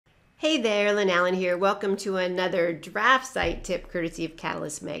Hey there, Lynn Allen here. Welcome to another DraftSight tip courtesy of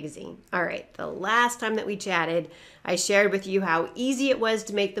Catalyst Magazine. All right, the last time that we chatted, I shared with you how easy it was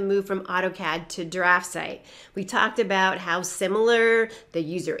to make the move from AutoCAD to DraftSight. We talked about how similar the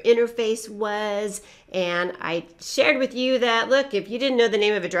user interface was, and I shared with you that, look, if you didn't know the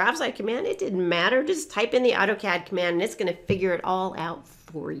name of a DraftSight command, it didn't matter. Just type in the AutoCAD command and it's going to figure it all out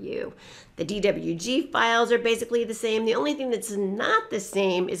for you. The DWG files are basically the same. The only thing that's not the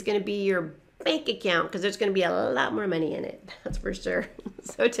same is going to be your bank account, because there's going to be a lot more money in it. That's for sure.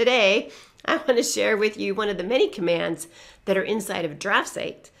 So today, I want to share with you one of the many commands that are inside of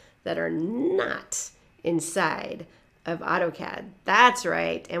DraftSight that are not inside of AutoCAD. That's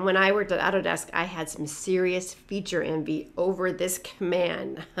right. And when I worked at Autodesk, I had some serious feature envy over this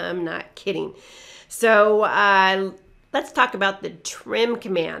command. I'm not kidding. So let's talk about the trim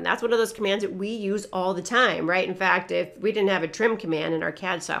command. That's one of those commands that we use all the time, right? In fact, if we didn't have a trim command in our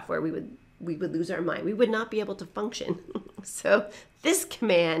CAD software, we would lose our mind. We would not be able to function. So this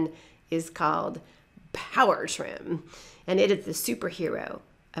command is called power trim, and it is the superhero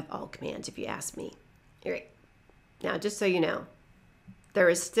of all commands, if you ask me. All right. Now, just so you know, there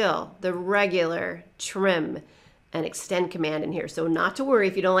is still the regular trim and extend command in here. So not to worry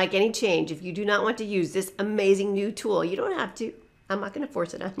if you don't like any change. If you do not want to use this amazing new tool, you don't have to. I'm not going to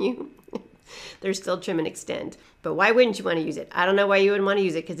force it on you. There's still trim and extend. But why wouldn't you want to use it? I don't know why you wouldn't want to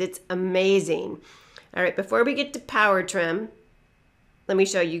use it, because it's amazing. All right, before we get to power trim, let me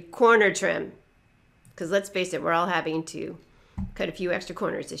show you corner trim. Because let's face it, we're all having to cut a few extra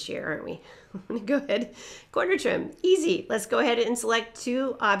corners this year, aren't we? Go ahead. Corner trim, easy. Let's go ahead and select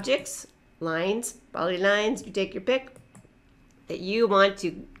two objects. Lines, polylines, you take your pick, that you want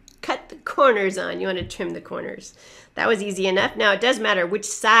to cut the corners on. You want to trim the corners. That was easy enough. Now it does matter which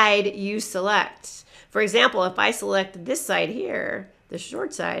side you select. For example, if I select this side here, the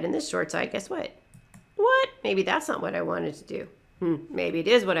short side, and this short side, guess what? What? Maybe that's not what I wanted to do. Maybe it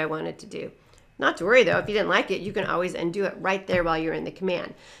is what I wanted to do. Not to worry though, if you didn't like it, you can always undo it right there while you're in the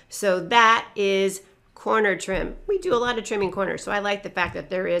command. So that is corner trim. We do a lot of trimming corners, so I like the fact that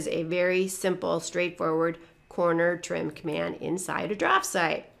there is a very simple, straightforward corner trim command inside a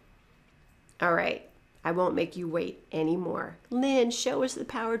DraftSight. All right, I won't make you wait anymore. Lynn, show us the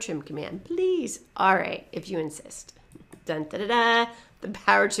power trim command, please. All right, if you insist. Dun da da da, the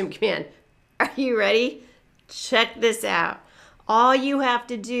power trim command. Are you ready? Check this out. All you have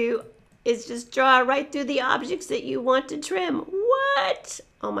to do is just draw right through the objects that you want to trim. What?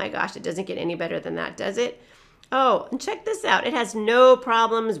 Oh my gosh, it doesn't get any better than that, does it? Oh, and check this out. It has no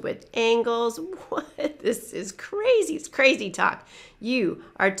problems with angles. What? This is crazy. It's crazy talk. You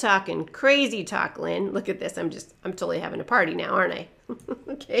are talking crazy talk, Lynn. Look at this. I'm totally having a party now, aren't I?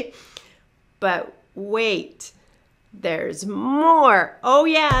 Okay. But wait, there's more. Oh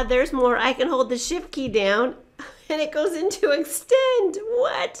yeah, there's more. I can hold the shift key down and it goes into extend.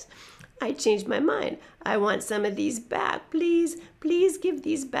 What? I changed my mind. I want some of these back. Please, please give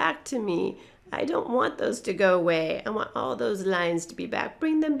these back to me. I don't want those to go away. I want all those lines to be back.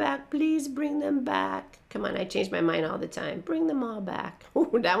 Bring them back, please bring them back. Come on, I change my mind all the time. Bring them all back. Oh,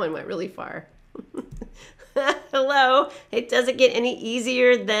 that one went really far. Hello, it doesn't get any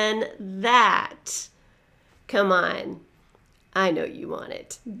easier than that. Come on. I know you want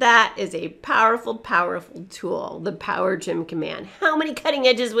it. That is a powerful, powerful tool, the power trim command. How many cutting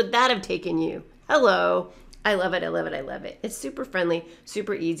edges would that have taken you? Hello. I love it. I love it. I love it. It's super friendly,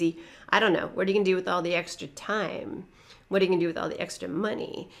 super easy. I don't know. What are you going to do with all the extra time? What are you going to do with all the extra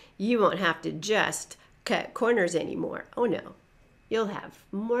money? You won't have to just cut corners anymore. Oh no. You'll have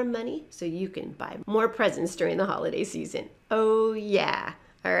more money so you can buy more presents during the holiday season. Oh yeah.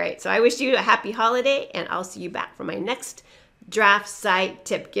 All right. So I wish you a happy holiday, and I'll see you back for my next DraftSight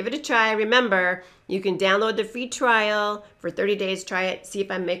tip. Give it a try. Remember, you can download the free trial for 30 days. Try it. See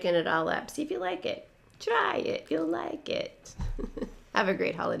if I'm making it all up. See if you like it. Try it. You'll like it. Have a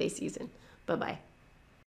great holiday season. Bye-bye.